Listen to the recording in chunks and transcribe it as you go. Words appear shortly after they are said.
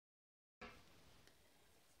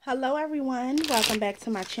Hello everyone, welcome back to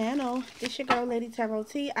my channel. It's your girl Lady Tarot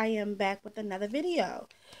T. I am back with another video.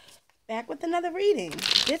 Back with another reading.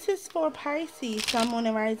 This is for Pisces, Sun, Moon,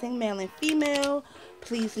 and Rising, male and female.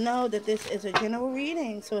 Please know that this is a general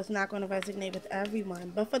reading, so it's not going to resonate with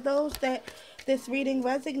everyone. But for those that this reading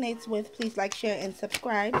resonates with, please like, share, and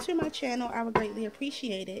subscribe to my channel. I would greatly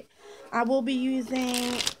appreciate it. I will be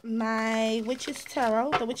using my Witch's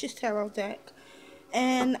Tarot, the Witch's Tarot deck.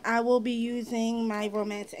 And I will be using my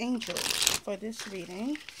Romance Angels for this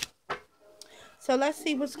reading. So let's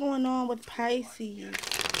see what's going on with Pisces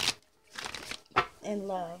in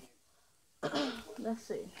love. Let's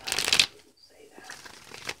see.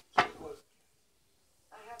 So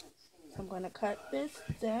I'm going to cut this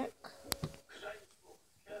deck.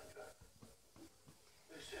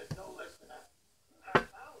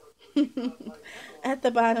 At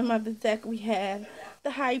the bottom of the deck we have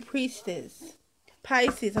the High Priestess.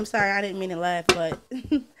 Pisces, I'm sorry, I didn't mean to laugh, but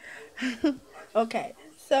okay.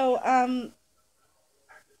 So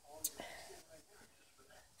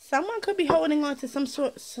someone could be holding on to some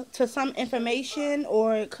information,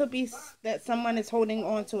 or it could be that someone is holding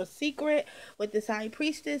on to a secret with this High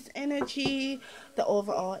Priestess energy, the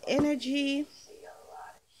overall energy.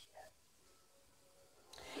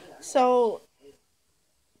 So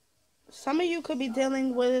some of you could be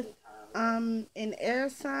dealing with an air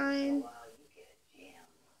sign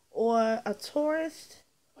or a Taurus.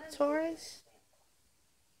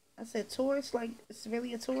 I said Taurus like it's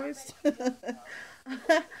really a tourist. You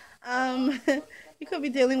could be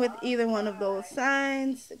dealing with either one of those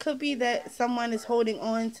signs. It could be that someone is holding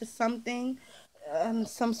on to something,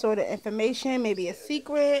 some sort of information, maybe a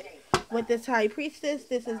secret. With this High Priestess,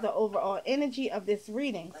 this is the overall energy of this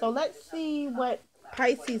reading. So let's see what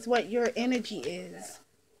Pisces, what your energy is.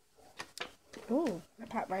 Ooh, I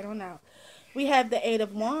popped right on out. We have the Eight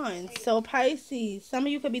of Wands. So Pisces, some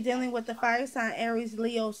of you could be dealing with the fire sign Aries,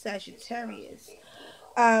 Leo, Sagittarius.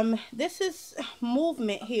 This is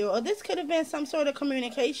movement here, or this could have been some sort of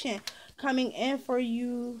communication coming in for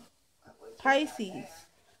you, Pisces.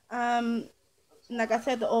 Like I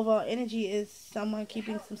said, the overall energy is someone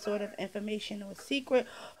keeping some sort of information or secret,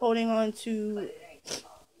 holding on to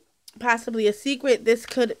possibly a secret. This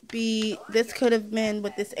could have been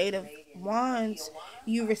with this Eight of Wands,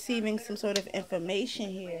 you receiving some sort of information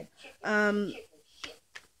here.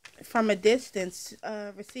 From a distance,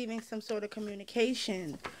 receiving some sort of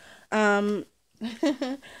communication. This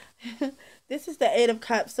is the Eight of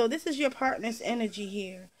Cups. So this is your partner's energy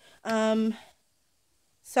here. Some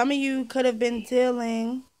of you could have been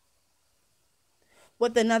dealing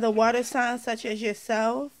with another water sign such as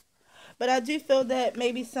yourself. But I do feel that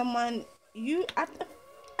maybe someone, I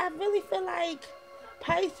really feel like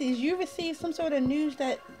Pisces, you received some sort of news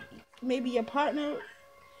that maybe your partner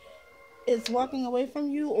is walking away from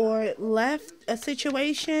you, or left a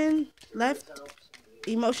situation,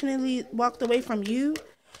 emotionally walked away from you.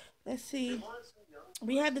 Let's see.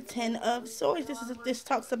 We have the Ten of Swords. This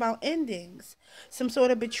talks about endings, some sort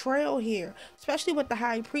of betrayal here, especially with the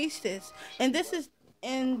High Priestess. And this is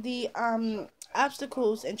in the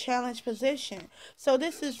obstacles and challenge position. So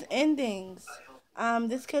this is endings.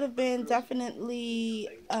 This could have been definitely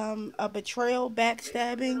a betrayal,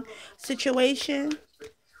 backstabbing situation.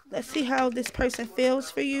 Let's see how this person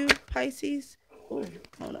feels for you, Pisces. Ooh,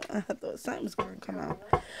 hold on. I thought something was going to come out.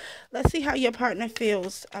 Let's see how your partner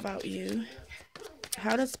feels about you.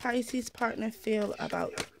 How does Pisces' partner feel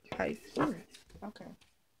about Pisces? Ooh, okay.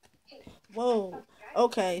 Whoa.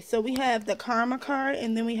 Okay, so we have the Karma card,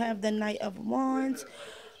 and then we have the Knight of Wands.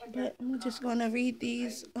 But I'm just going to read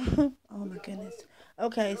these. Oh, my goodness.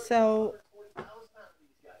 Okay, so...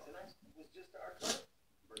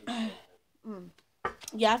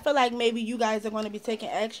 yeah, I feel like maybe you guys are going to be taking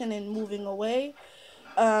action and moving away.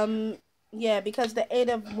 Yeah, because the Eight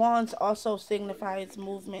of Wands also signifies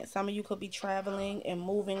movement. Some of you could be traveling and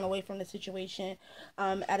moving away from the situation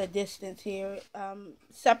at a distance here.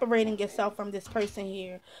 Separating yourself from this person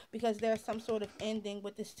here, because there's some sort of ending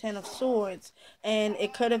with this Ten of Swords. And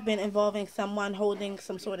it could have been involving someone holding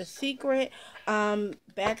some sort of secret,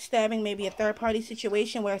 backstabbing, maybe a third-party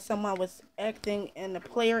situation where someone was acting in the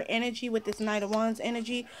player energy with this Knight of Wands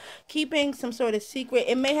energy, keeping some sort of secret.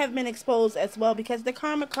 It may have been exposed as well, because the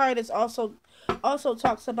Karma card is also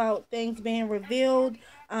talks about things being revealed.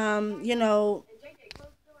 You know,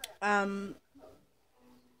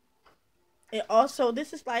 it also,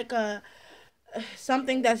 this is like a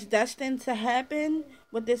something that's destined to happen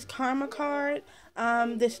with this Karma card.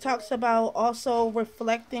 This talks about also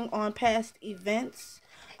reflecting on past events.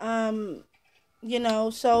 You know,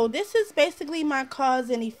 so this is basically my cause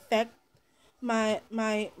and effect, my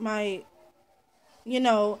you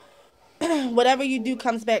know, whatever you do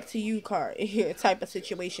comes back to you card here type of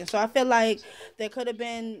situation. So I feel like there could have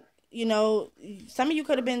been, you know, some of you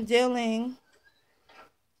could have been dealing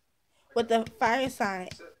with the fire sign,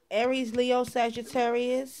 Aries, Leo,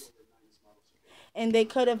 Sagittarius, and they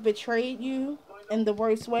could have betrayed you in the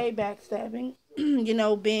worst way, backstabbing,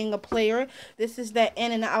 being a player. This is that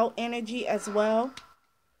in and out energy as well.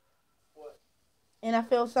 And I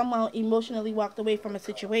feel someone emotionally walked away from a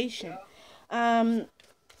situation. Um,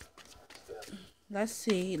 let's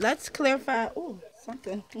see. Let's clarify. Ooh,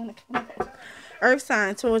 something. Earth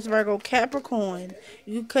sign towards Virgo Capricorn.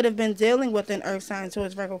 You could have been dealing with an Earth sign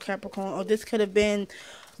towards Virgo Capricorn, or this could have been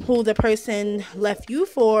who the person left you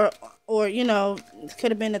for, or it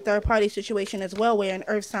could have been a third party situation as well, where an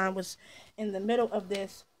Earth sign was in the middle of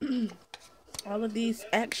this. All of these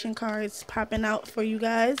action cards popping out for you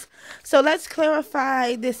guys. So let's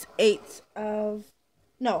clarify this eight of.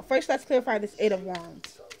 No, first let's clarify this Eight of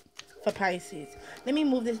Wands for Pisces. Let me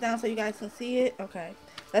move this down so you guys can see it. Okay.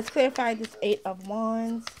 Let's clarify this Eight of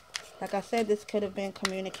Wands. Like I said, this could have been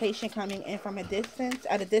communication coming in from a distance,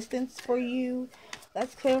 at a distance for you.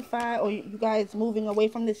 Let's clarify, or you guys moving away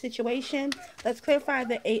from the situation. Let's clarify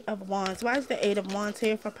the Eight of Wands. Why is the Eight of Wands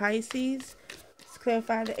here for Pisces? Let's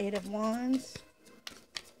clarify the Eight of Wands.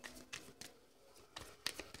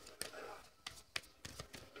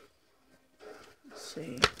 Let's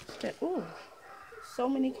see. Ooh, so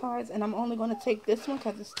many cards, and I'm only going to take this one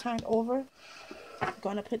because it's turned over. I'm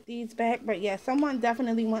going to put these back, but yeah, someone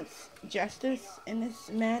definitely wants justice in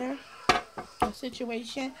this matter,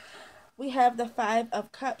 situation. We have the Five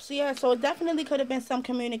of Cups. Yeah, so it definitely could have been some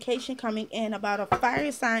communication coming in about a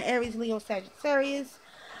fire sign, Aries, Leo, Sagittarius.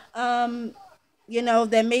 Um,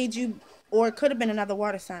 that made you, or it could have been another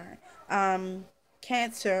water sign,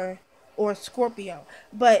 Cancer or Scorpio.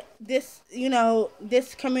 But this,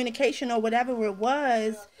 this communication or whatever it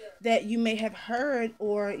was that you may have heard,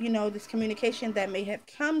 or, this communication that may have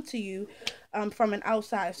come to you from an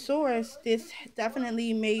outside source, this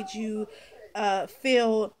definitely made you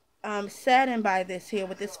feel saddened by this here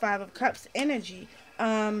with this Five of Cups energy.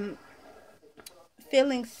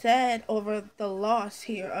 Feeling sad over the loss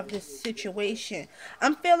here of this situation.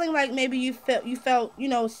 I'm feeling like maybe you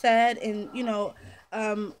felt sad and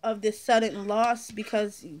of this sudden loss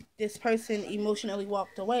because this person emotionally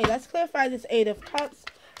walked away. Let's clarify this Eight of Cups,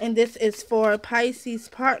 and this is for Pisces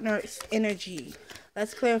partners energy.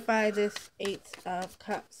 Let's clarify this Eight of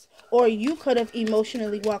Cups. Or you could have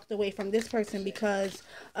emotionally walked away from this person because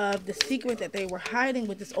of the secret that they were hiding,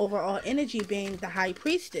 with this overall energy being the High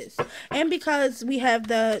Priestess. And because we have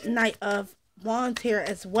the Knight of Wands here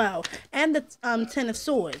as well, and the Ten of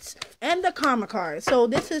Swords, and the Karma card. So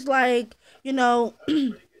this is like,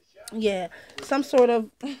 yeah, some sort of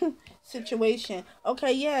situation.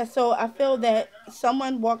 Okay, yeah, so I feel that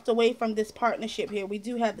someone walked away from this partnership here. We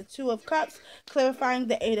do have the Two of Cups, clarifying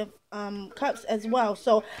the Eight of Cups as well.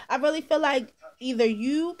 So I really feel like either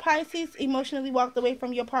you, Pisces, emotionally walked away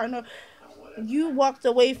from your partner, you walked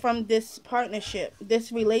away from this partnership,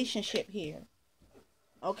 this relationship here.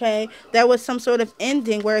 Okay, there was some sort of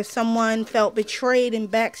ending where someone felt betrayed and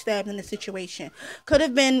backstabbed in the situation. Could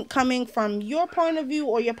have been coming from your point of view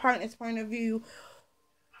or your partner's point of view,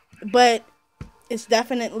 but it's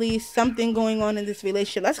definitely something going on in this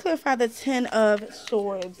relationship. Let's clarify the Ten of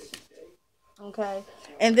Swords. Okay,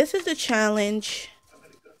 and this is a challenge.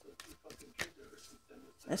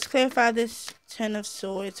 Let's clarify this Ten of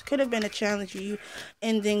Swords. Could have been a challenge, you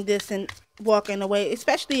ending this and walking away,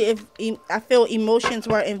 especially if I feel emotions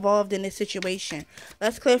were involved in this situation.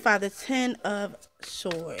 Let's clarify the Ten of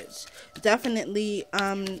Swords. Definitely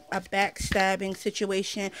a backstabbing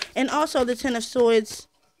situation. And also the Ten of Swords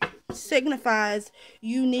signifies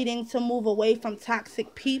you needing to move away from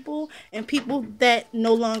toxic people and people that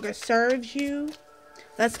no longer serves you.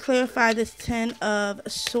 Let's clarify this Ten of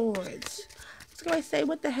Swords. I was going to say,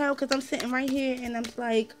 what the hell? Because I'm sitting right here and I'm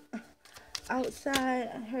like, outside.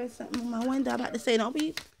 I heard something on my window. I'm about to say, don't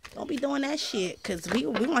be doing that shit, because we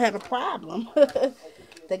going to have a problem.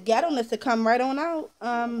 The ghetto-ness to come right on out.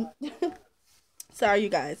 Sorry, you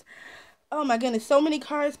guys. Oh my goodness, so many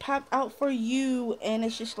cards popped out for you, and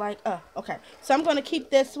it's just like, okay. So I'm going to keep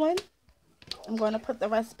this one. I'm going to put the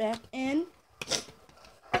rest back in.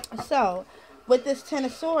 So, with this Ten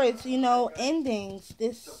of Swords, endings,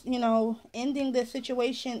 this, ending this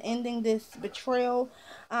situation, ending this betrayal,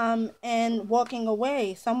 and walking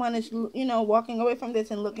away. Someone is, walking away from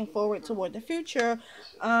this and looking forward toward the future.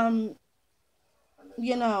 Um,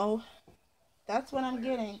 you know, that's what I'm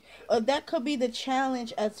getting. That could be the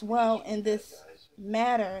challenge as well in this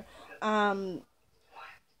matter. Um,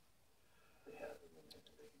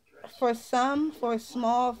 for a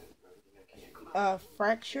small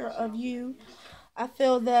fracture of you, I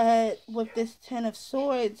feel that with this Ten of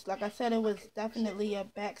Swords, like I said, it was definitely a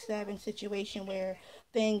backstabbing situation where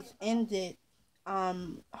things ended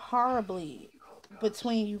horribly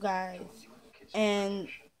between you guys. And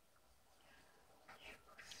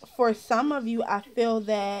for some of you, I feel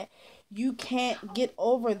that you can't get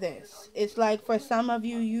over this. It's like for some of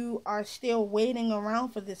you, you are still waiting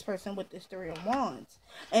around for this person with this Three of Wands,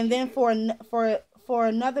 and then for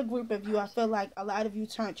another group of you, I feel like a lot of you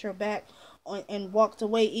turned your back on and walked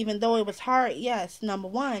away, even though it was hard. Yes, number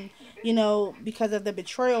one, because of the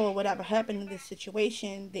betrayal or whatever happened in this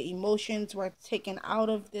situation, the emotions were taken out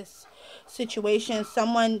of this situation.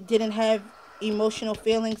 Someone didn't have emotional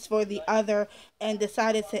feelings for the other and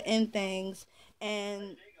decided to end things.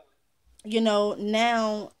 And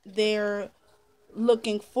now they're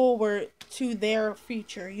looking forward to their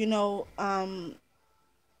future, and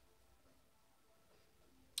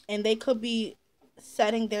they could be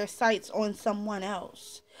setting their sights on someone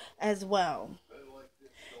else as well.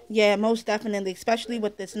 Yeah, most definitely, especially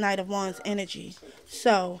with this Knight of Wands energy.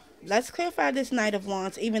 So let's clarify this Knight of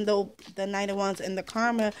Wands, even though the Knight of Wands and the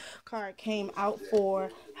Karma card came out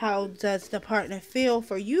for how does the partner feel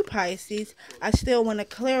for you, Pisces. I still want to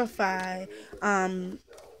clarify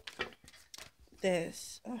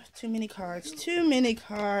this. Oh, too many cards. Too many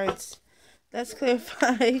cards. Let's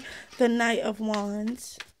clarify the Knight of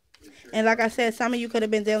Wands. And like I said, some of you could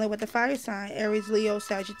have been dealing with the fire sign, Aries, Leo,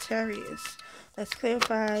 Sagittarius. Let's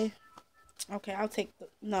clarify. Okay, I'll take the...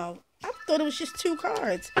 No, I thought it was just two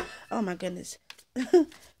cards. Oh my goodness.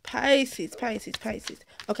 Pisces, Pisces, Pisces.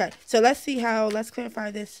 Okay, so let's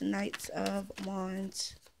clarify this Knight of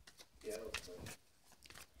Wands.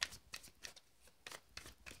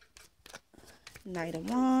 Knight of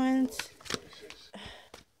Wands.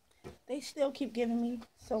 They still keep giving me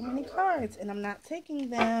so many cards, and I'm not taking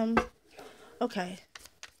them. Okay,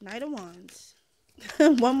 Knight of Wands.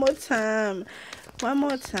 One more time. One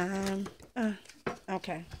more time.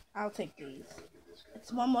 Okay, I'll take these.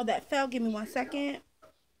 It's one more that fell. Give me 1 second.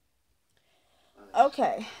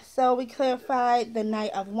 Okay, so we clarified the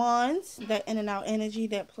Knight of Wands, that in and out energy,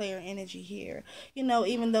 that player energy here.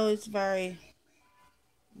 Even though it's very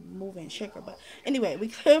moving shaker, but anyway, we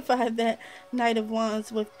clarified that Knight of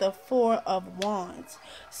Wands with the Four of Wands.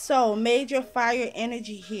 So major fire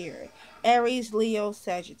energy here, Aries, Leo,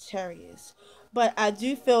 Sagittarius. But I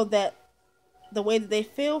do feel that the way that they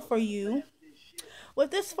feel for you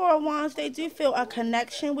with this Four of Wands, they do feel a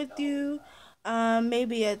connection with you.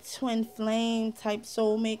 Maybe a twin flame type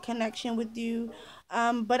soulmate connection with you.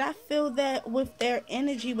 But I feel that with their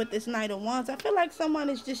energy with this Knight of Wands, I feel like someone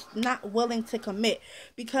is just not willing to commit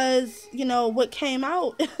because, what came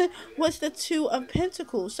out was the Two of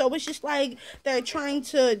Pentacles. So it's just like they're trying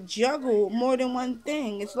to juggle more than one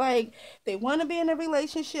thing. It's like they want to be in a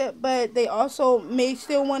relationship, but they also may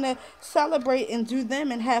still want to celebrate and do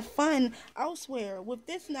them and have fun elsewhere with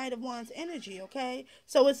this Knight of Wands energy, okay?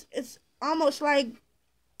 So it's almost like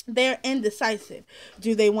they're indecisive.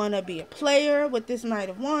 Do they want to be a player with this Knight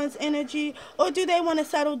of Wands energy, or do they want to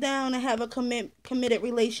settle down and have a committed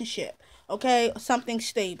relationship? Okay, something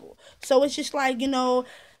stable. So it's just like,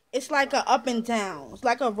 it's like a up and down. It's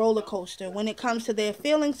like a roller coaster when it comes to their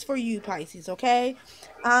feelings for you, Pisces. Okay,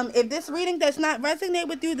 if this reading does not resonate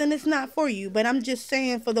with you, then it's not for you. But I'm just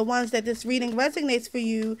saying, for the ones that this reading resonates for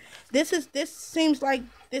you, this seems like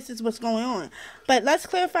this is what's going on. But let's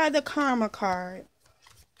clarify the Karma card.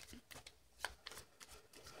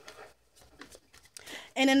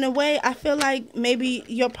 And in a way, I feel like maybe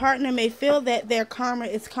your partner may feel that their karma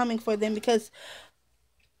is coming for them because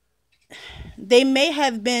they may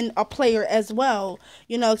have been a player as well,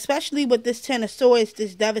 especially with this Ten of Swords,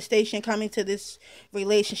 this devastation coming to this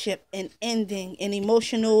relationship and ending and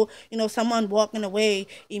emotional, someone walking away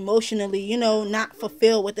emotionally, not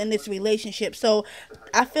fulfilled within this relationship. So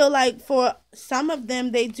I feel like for some of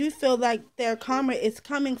them, they do feel like their karma is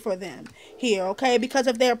coming for them here, okay, because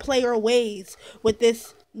of their player ways with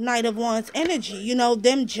this Knight of Wands energy,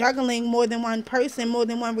 them juggling more than one person, more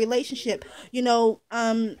than one relationship,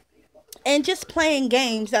 and just playing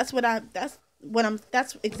games. That's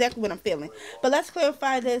exactly what I'm feeling. But let's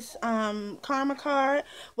clarify this karma card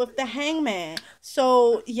with the Hangman.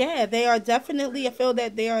 So yeah, I feel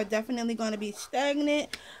that they are definitely going to be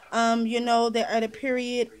stagnant. They're at a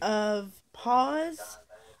period of pause.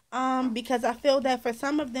 Because I feel that for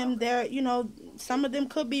some of them, some of them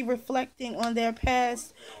could be reflecting on their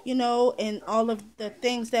past, and all of the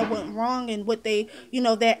things that went wrong and what they,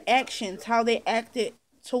 their actions, how they acted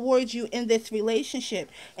towards you in this relationship,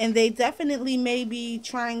 and they definitely may be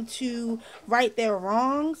trying to right their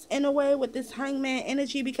wrongs in a way with this hangman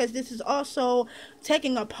energy, because this is also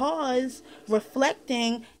taking a pause,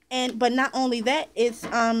 reflecting, and but not only that, it's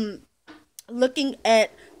looking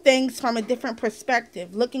at things from a different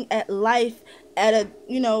perspective, looking at life at a,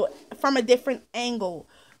 from a different angle,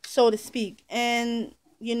 so to speak. And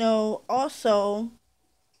also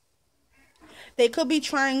they could be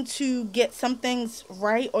trying to get some things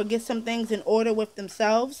right or get some things in order with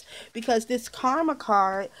themselves, because this karma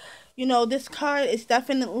card, this card is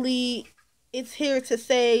definitely, it's here to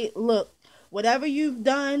say, look, whatever you've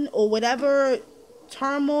done or whatever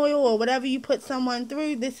turmoil or whatever you put someone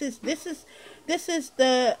through, this is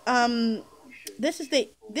the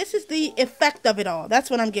effect of it all. That's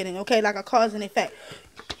what I'm getting, okay? Like a cause and effect.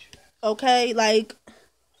 Okay? Like,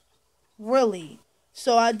 really.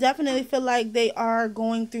 So I definitely feel like they are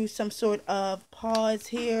going through some sort of pause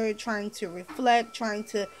here, trying to reflect, trying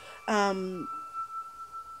to um,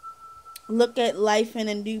 look at life in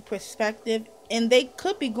a new perspective. And they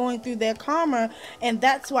could be going through their karma, and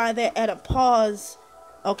that's why they're at a pause.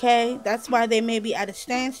 Okay? That's why they may be at a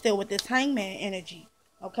standstill with this hangman energy.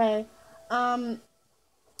 Okay? Um,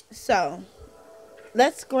 so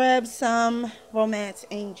let's grab some romance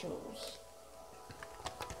angels.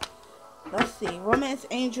 Let's see. Romance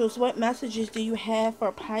angels, what messages do you have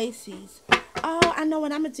for Pisces? Oh, I know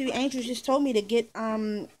what I'm gonna do. Angels just told me to get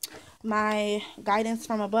my guidance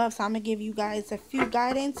from above, so I'm gonna give you guys a few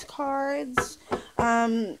guidance cards.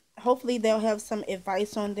 Hopefully they'll have some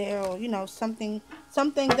advice on there, or something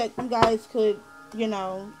that you guys could,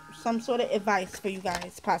 some sort of advice for you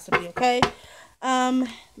guys possibly, okay?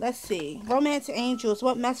 Let's see. Romance angels,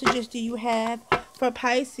 what messages do you have for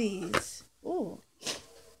Pisces? Ooh.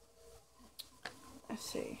 Let's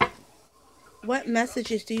see. What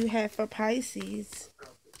messages do you have for Pisces?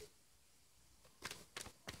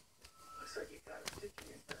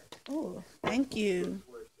 Oh, thank you.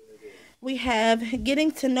 We have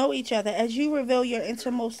getting to know each other. As you reveal your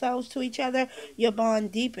innermost selves to each other, your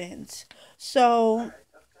bond deepens. So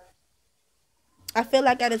I feel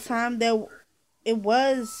like at a time there, it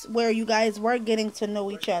was where you guys were getting to know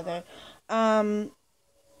each other. Um,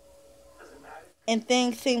 and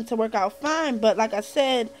things seemed to work out fine. But like I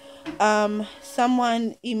said,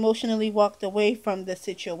 someone emotionally walked away from the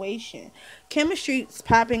situation. Chemistry's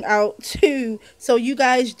popping out too, so you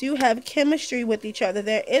guys do have chemistry with each other.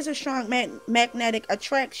 There is a strong magnetic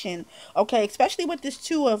attraction, okay, especially with this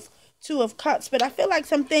two of cups. But I feel like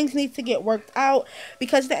some things need to get worked out,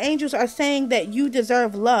 because the angels are saying that you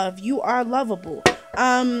deserve love. You are lovable.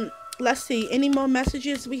 Let's see, any more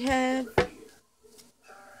messages we have?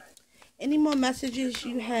 Any more messages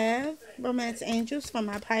you have, romance angels, from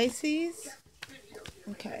my Pisces?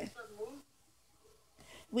 Okay.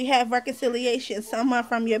 We have reconciliation. Someone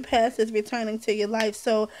from your past is returning to your life.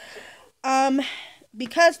 So, um,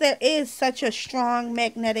 because there is such a strong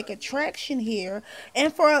magnetic attraction here,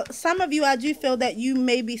 and for some of you, I do feel that you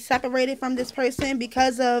may be separated from this person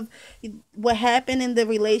because of what happened in the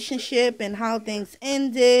relationship and how things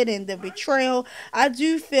ended and the betrayal. I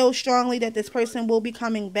do feel strongly that this person will be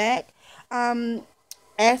coming back. Um,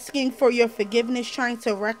 Asking for your forgiveness, trying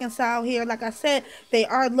to reconcile here. Like I said, they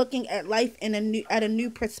are looking at life in a new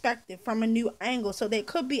perspective, from a new angle. So they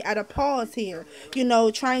could be at a pause here,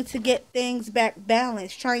 trying to get things back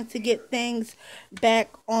balanced, trying to get things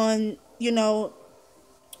back on,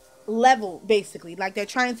 level, basically. Like they're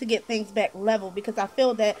trying to get things back level, because I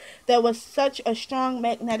feel that there was such a strong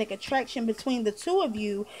magnetic attraction between the two of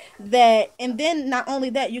you, that, and then not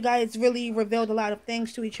only that, you guys really revealed a lot of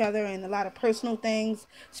things to each other, and a lot of personal things,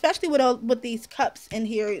 especially with these cups in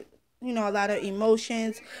here. A lot of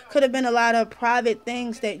emotions. Could have been a lot of private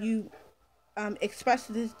things that you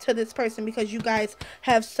expressed to this person, because you guys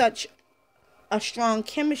have such a strong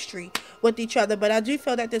chemistry with each other. But I do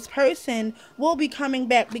feel that this person will be coming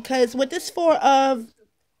back, because with this Four of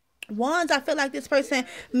Wands, I feel like this person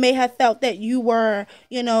may have felt that you were,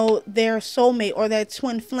 their soulmate or their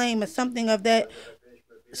twin flame, or something of that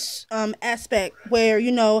aspect, where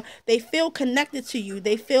they feel connected to you.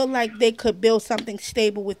 They feel like they could build something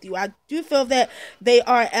stable with you. I do feel that they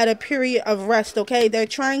are at a period of rest. Okay, they're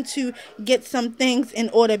trying to get some things in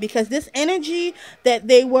order, because this energy that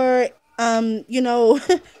they were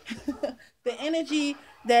the energy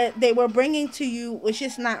that they were bringing to you was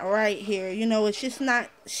just not right here. It's just not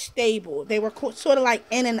stable. They were sort of like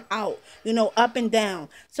in and out, up and down.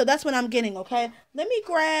 So that's what I'm getting. Okay, let me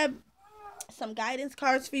grab some guidance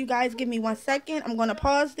cards for you guys. Give me 1 second. I'm gonna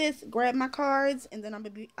pause this, grab my cards, and then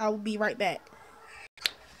I'll be right back.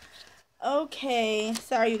 Okay,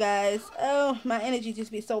 sorry you guys. Oh, my energy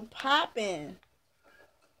just be so popping.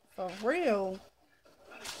 For real.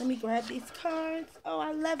 Let me grab these cards. Oh,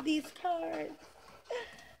 I love these cards.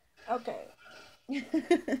 Okay.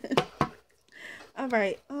 All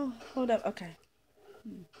right. Oh, hold up. Okay.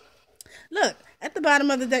 Look at the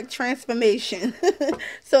bottom of the deck, transformation.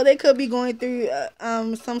 So they could be going through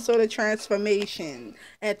some sort of transformation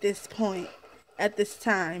at this point, at this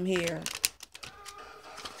time here.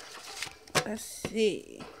 Let's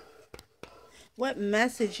see. What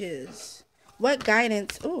messages? What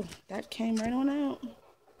guidance? Oh, that came right on out.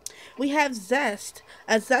 We have zest.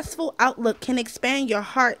 A zestful outlook can expand your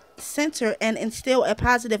heart center and instill a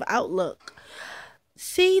positive outlook.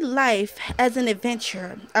 See life as an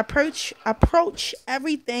adventure. Approach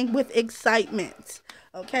everything with excitement.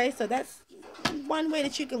 Okay, so that's one way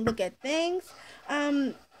that you can look at things.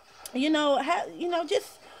 Um,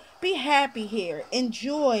 just be happy here.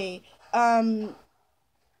 Enjoy the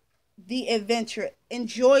adventure.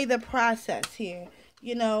 Enjoy the process here.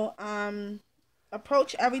 You know,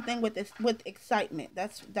 approach everything with this with excitement.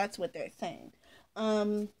 That's what they're saying.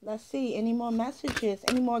 Let's see. Any more messages?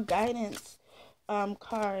 Any more guidance?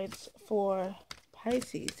 Cards for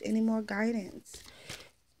Pisces. Any more guidance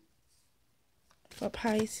for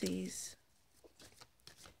Pisces?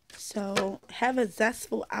 So have a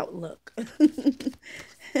zestful outlook.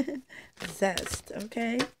 Zest,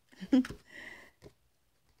 okay?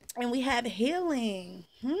 And we have healing.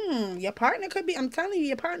 Your partner could be, I'm telling you,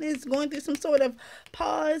 your partner is going through some sort of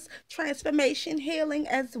pause, transformation, healing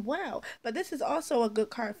as well. But this is also a good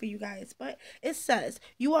card for you guys. But it says,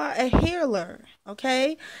 you are a healer,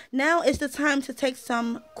 okay? Now is the time to take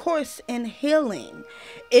some course in healing.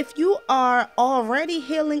 If you are already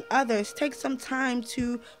healing others, take some time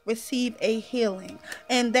to receive a healing.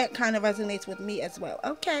 And that kind of resonates with me as well,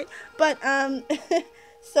 okay? But,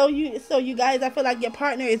 so you guys, I feel like your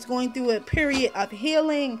partner is going through a period of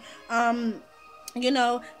healing. They're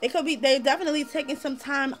definitely taking some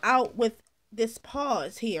time out with this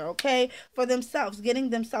pause here, okay, for themselves, getting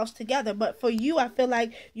themselves together. But for you, I feel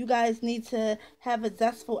like you guys need to have a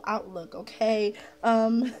zestful outlook, okay?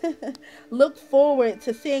 um Look forward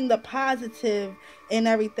to seeing the positive in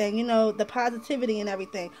everything, the positivity in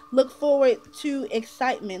everything. Look forward to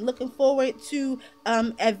excitement, looking forward to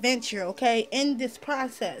adventure, okay, in this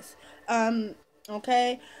process.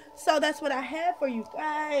 Okay, so that's what I have for you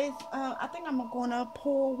guys. I think I'm gonna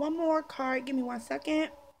pull one more card. Give me 1 second.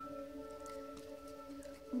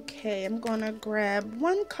 Okay, I'm gonna grab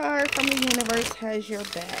one card from the universe has your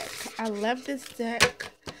back. I love this deck.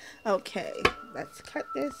 Okay, let's cut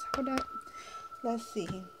this. Hold up. Let's see.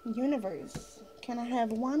 Universe, can I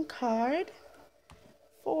have one card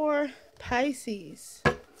for Pisces?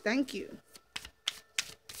 Thank you.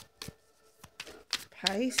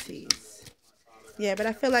 Pisces. Yeah, but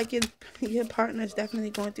I feel like your partner is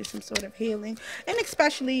definitely going through some sort of healing. And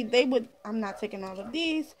especially, I'm not taking all of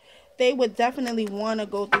these. They would definitely want to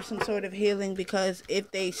go through some sort of healing, because if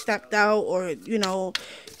they stepped out or,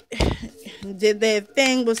 did their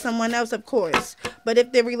thing with someone else, of course. But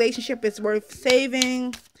if their relationship is worth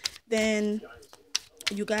saving, then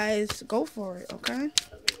you guys go for it, okay?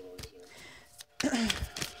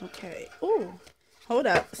 Okay. Ooh. Hold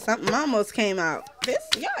up. Something almost came out.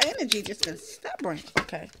 Your energy just been stubborn.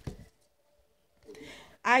 Okay.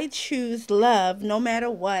 I choose love no matter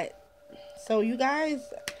what. So you guys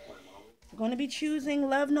are going to be choosing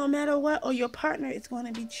love no matter what, or your partner is going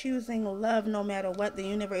to be choosing love no matter what. The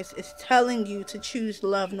universe is telling you to choose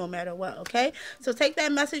love no matter what, okay? So take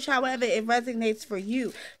that message however it resonates for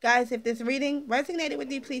you. Guys, if this reading resonated with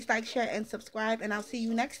you, please like, share, and subscribe, and I'll see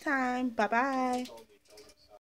you next time. Bye-bye.